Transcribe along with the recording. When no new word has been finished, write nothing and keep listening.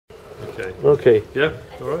Okay. Okay. Yeah.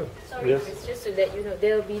 All right. Sorry, Yes. it's just to let you know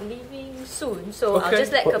they'll be leaving soon, so I'll Okay.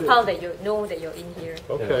 just let Kapal that you know that you're in here.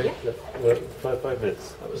 Okay. Yeah. 5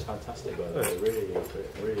 minutes. That was fantastic, by the way.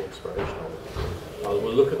 Really inspirational.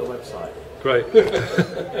 We'll look at the website. Great.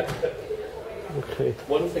 Okay.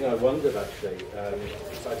 One thing I wondered actually,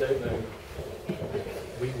 I don't know.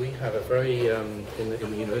 We have a very in the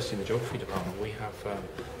university in the geography department we have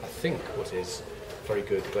I think what is very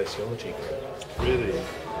good glaciology group. Really.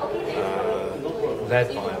 Led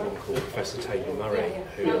by a woman called Professor Taylor Murray,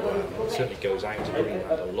 who certainly goes out to Greenland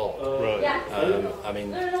a lot. Right. I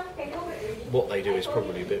mean, what they do is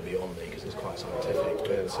probably a bit beyond me because it's quite scientific.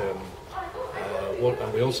 But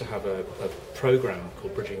and we also have a program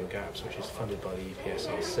called Bridging the Gaps, which is funded by the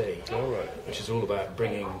EPSRC, All right. which is all about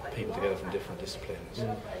bringing people together from different disciplines.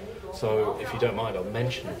 So, if you don't mind, I'll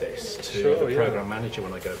mention this to Sure, the yeah. program manager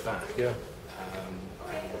when I go back. Yeah.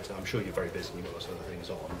 And I'm sure you're very busy and you've got lots of other things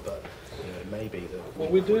on, but it may be that Well,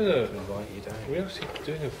 we're doing we can invite you down. We're actually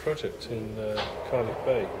doing a project in Cardiff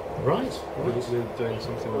Bay. Right. We're doing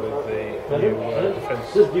something with the new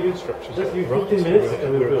defence structures. Just give Right. 15 minutes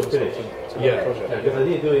and We're we'll a finish. consultant to Yeah. that project. Because I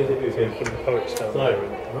need to do an interview with him. Putting poets down Sorry. there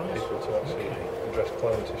and people to actually address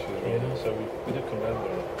climate issues. Yeah. So we do come down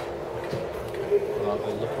there. Well,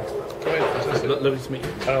 I'll look into that. Great, fantastic. Lovely to meet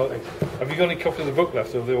you. Have you got any copies of the book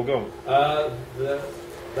left, or have they all gone?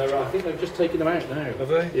 I think they've just taken them out now. Have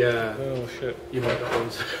they? Yeah. Oh, shit. You know, that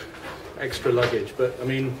one's extra luggage, but I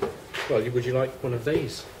mean, well, would you like one of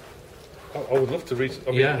these? I would love to read.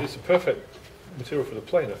 I mean, Yeah. it's a perfect material for the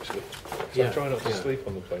plane, actually. So Yeah, I try not to yeah. sleep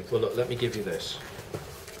on the plane. Well, look, let me give you this.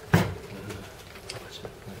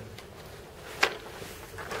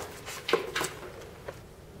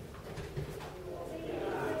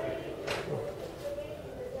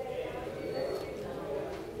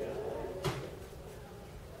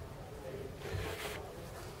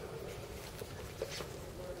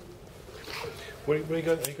 Where are you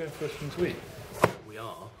going? Are you going first thing to eat? We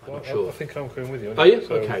are. I'm Well, not sure. I think I'm going with you. Are you?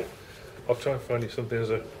 So Okay. I'll try and find you something as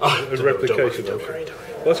a Don't replication. worry, of don't it. worry.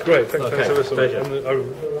 Well, that's great. Thanks Okay, for listening. pleasure. And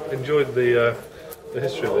I enjoyed the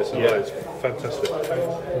history of this. Yeah. It's fantastic.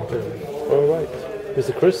 All right.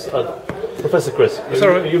 Mr. Chris, Professor Chris. It's all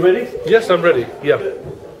right. Are you ready? Yes, I'm ready. Yeah.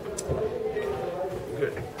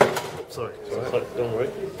 Good. Sorry, don't worry.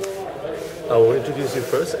 I will introduce you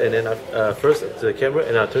first, and then first to the camera,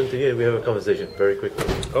 and I'll turn to you, and we have a conversation very quickly.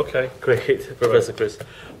 Okay. Great, Professor Chris.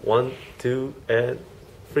 1, 2, and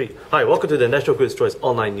 3. Hi, welcome to the National Quiz Choice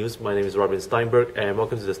Online News. My name is Robin Stienberg, and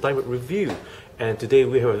welcome to the Stienberg Review. And today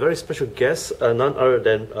we have a very special guest, none other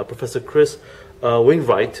than Professor Chris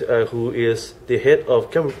Wainwright, who is the head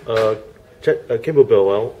of Camberwell,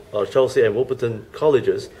 Chelsea, and Wolverton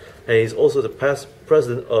colleges, and he's also the past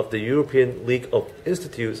president of the European League of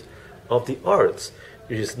Institutes of the Arts,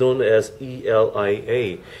 which is known as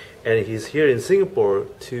ELIA. And he's here in Singapore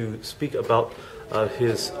to speak about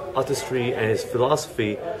his artistry and his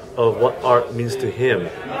philosophy of what art means to him.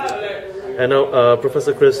 And now,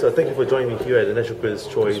 Professor Chris, thank you for joining me here at the National Quiz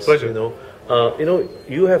Choice. It's a pleasure.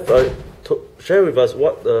 You have shared with us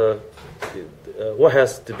what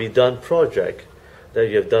has to be done project that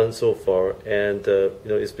you have done so far, and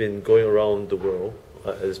it's been going around the world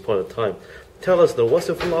at this point of time. Tell us, though, what's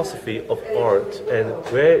your philosophy of art, and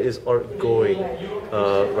where is art going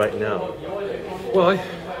right now? Well,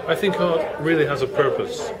 I think art really has a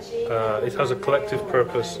purpose. It has a collective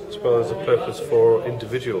purpose as well as a purpose for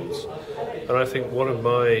individuals. And I think one of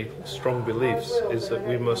my strong beliefs is that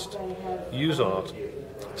we must use art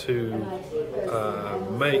to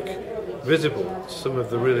make visible some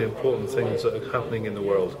of the really important things that are happening in the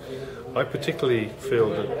world. I particularly feel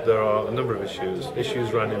that there are a number of issues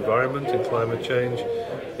around environment and climate change,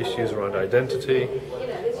 issues around identity,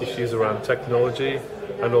 issues around technology,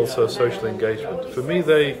 and also social engagement. For me,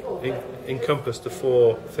 they encompass the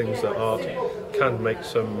four things that art can make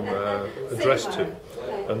some address to,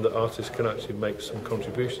 and that artists can actually make some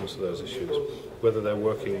contributions to those issues. Whether they're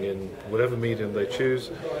working in whatever medium they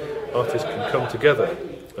choose, artists can come together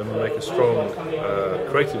and make a strong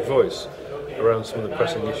creative voice around some of the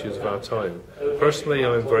pressing issues of our time. Personally,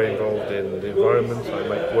 I'm very involved in the environment. I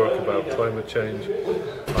make work about climate change.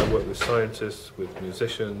 I work with scientists, with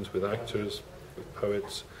musicians, with actors, with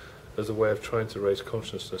poets, as a way of trying to raise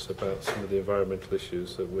consciousness about some of the environmental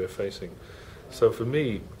issues that we're facing. So for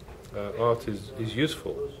me, art is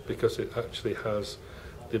useful because it actually has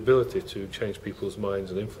the ability to change people's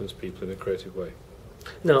minds and influence people in a creative way.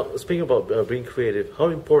 Now, speaking about being creative, how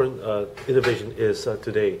important innovation is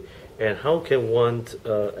today, and how can one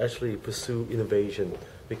actually pursue innovation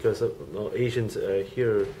because Asians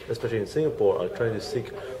here, especially in Singapore, are trying to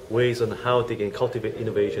seek ways on how they can cultivate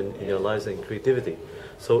innovation in their lives and creativity.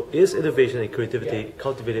 So is innovation and creativity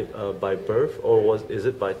cultivated by birth, or is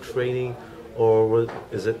it by training, or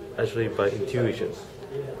is it actually by intuition?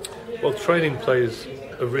 Well, training plays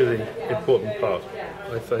a really important part.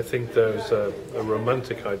 I think there's a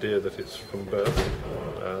romantic idea that it's from birth.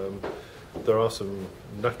 There are some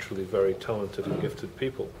naturally very talented and gifted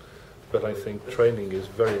people, but I think training is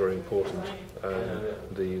very, very important.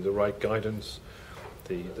 The right guidance,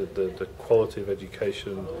 the quality of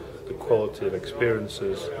education, the quality of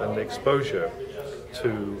experiences, and the exposure to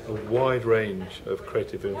a wide range of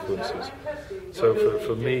creative influences. So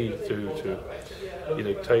for me to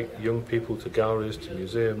take young people to galleries, to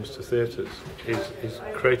museums, to theatres, is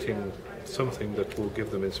creating something that will give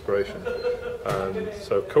them inspiration. And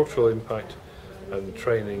so cultural impact and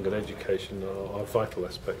training and education are vital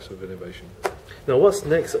aspects of innovation. Now, what's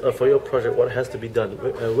next for your project? What has to be done?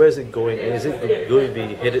 Where is it going? And is it going to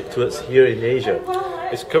be headed towards here in Asia?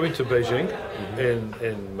 It's coming to Beijing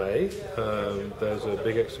in May. There's a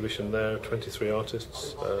big exhibition there, 23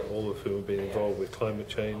 artists, all of whom have been involved with climate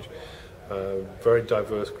change. Very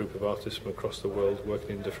diverse group of artists from across the world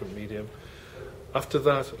working in different medium. After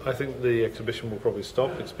that, I think the exhibition will probably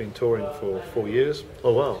stop. It's been touring for 4 years.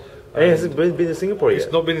 Oh, wow. And it hasn't been in Singapore yet?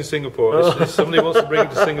 It's not been in Singapore. If somebody wants to bring it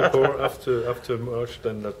to Singapore after March,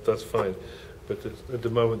 then that's fine. But at the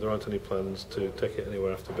moment, there aren't any plans to take it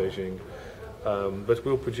anywhere after Beijing. But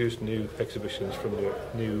we'll produce new exhibitions from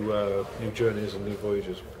new journeys and new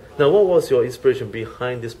voyages. Now, what was your inspiration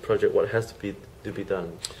behind this project? What has to be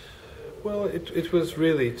done? Well, it was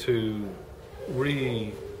really to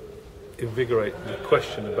reinvigorate the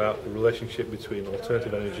question about the relationship between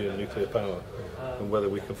alternative energy and nuclear power, and whether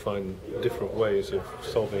we can find different ways of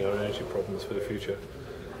solving our energy problems for the future.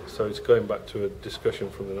 So it's going back to a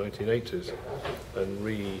discussion from the 1980s and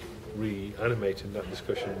reanimating that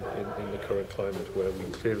discussion in the current climate, where we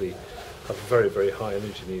clearly have very, very high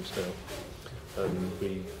energy needs now, and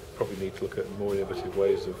we probably need to look at more innovative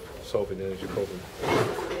ways of solving the energy problem.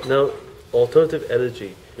 Now, alternative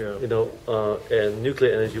energy, Yeah. and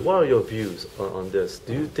nuclear energy. What are your views on this?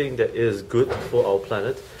 Do you think that it is good for our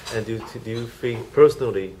planet? And do you think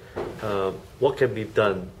personally, what can be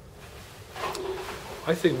done?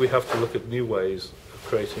 I think we have to look at new ways of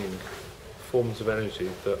creating forms of energy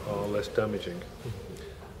that are less damaging.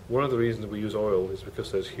 One of the reasons we use oil is because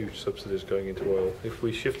there's huge subsidies going into oil. If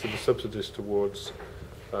we shifted the subsidies towards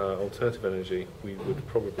alternative energy, we would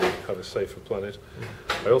probably have a safer planet.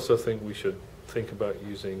 I also think we should think about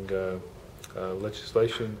using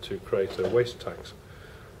legislation to create a waste tax.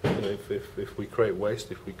 If we create waste,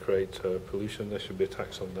 if we create pollution, there should be a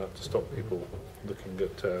tax on that to stop people looking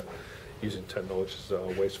at using technologies that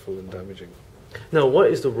are wasteful and damaging. Now,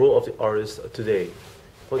 what is the role of the artist today?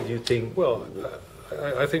 What do you think? Well,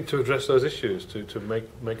 I think to address those issues, to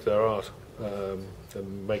make their art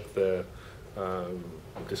and make their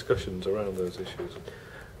discussions around those issues.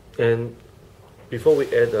 And before we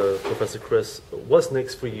end, Professor Chris, what's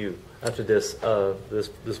next for you after this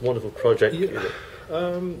wonderful project? Yeah.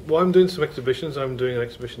 Well, I'm doing some exhibitions. I'm doing an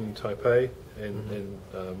exhibition in Taipei in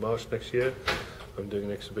March next year. I'm doing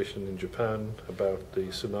an exhibition in Japan about the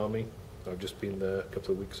tsunami. I've just been there a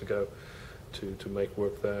couple of weeks ago to make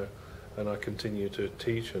work there, and I continue to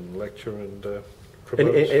teach and lecture and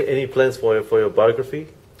promote. Any plans for your biography?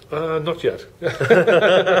 Not yet.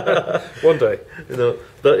 One day.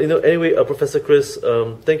 Anyway, Professor Chris,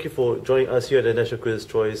 thank you for joining us here at the National Critics'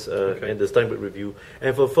 Choice and the Stienberg Review.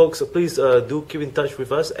 And for folks, please do keep in touch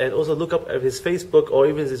with us, and also look up at his Facebook or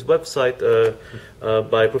even his website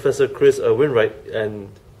by Professor Chris Wainwright.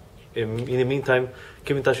 And in the meantime,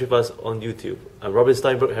 keep in touch with us on YouTube. I'm Robin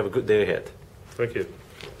Stienberg. Have a good day ahead. Thank you.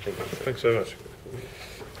 Thank you. Thanks so much.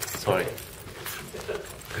 Sorry.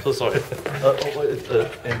 So sorry.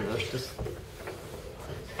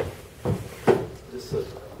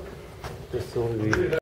 Just so we